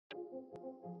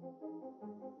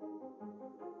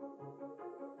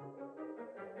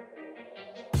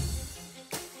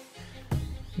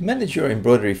Manage your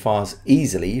embroidery files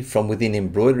easily from within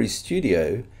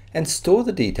EmbroideryStudio and store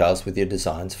the details with your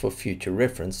designs for future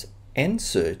reference and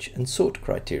search and sort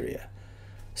criteria.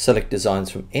 Select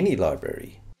designs from any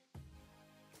library.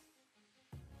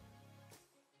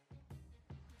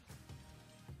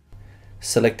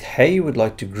 Select how you would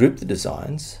like to group the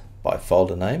designs by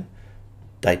folder name,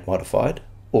 date modified,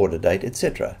 order date,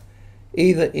 etc.,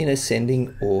 either in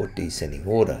ascending or descending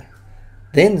order.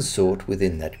 Then sort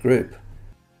within that group.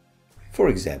 For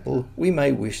example, we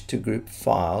may wish to group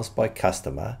files by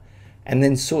customer and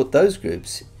then sort those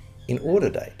groups in order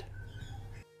date.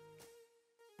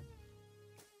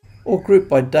 Or group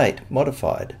by date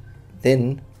modified,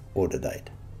 then order date.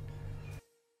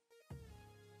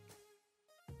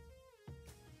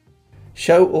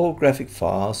 Show all graphic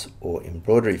files or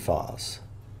embroidery files.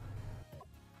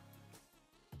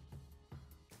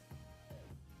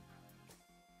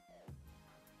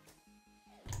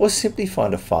 Or simply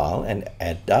find a file and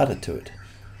add data to it.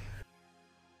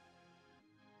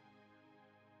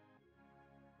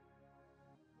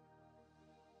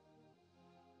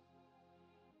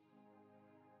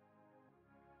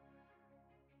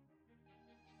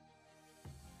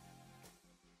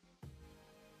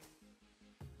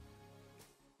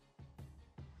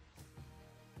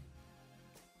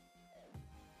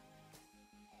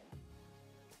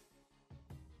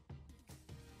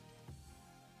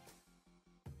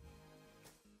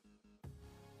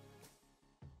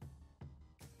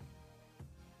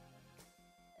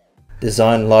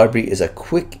 Design Library is a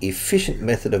quick, efficient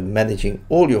method of managing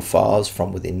all your files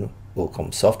from within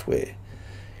Wilcom software.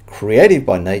 Creative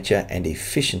by nature and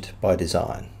efficient by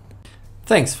design.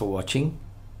 Thanks for watching.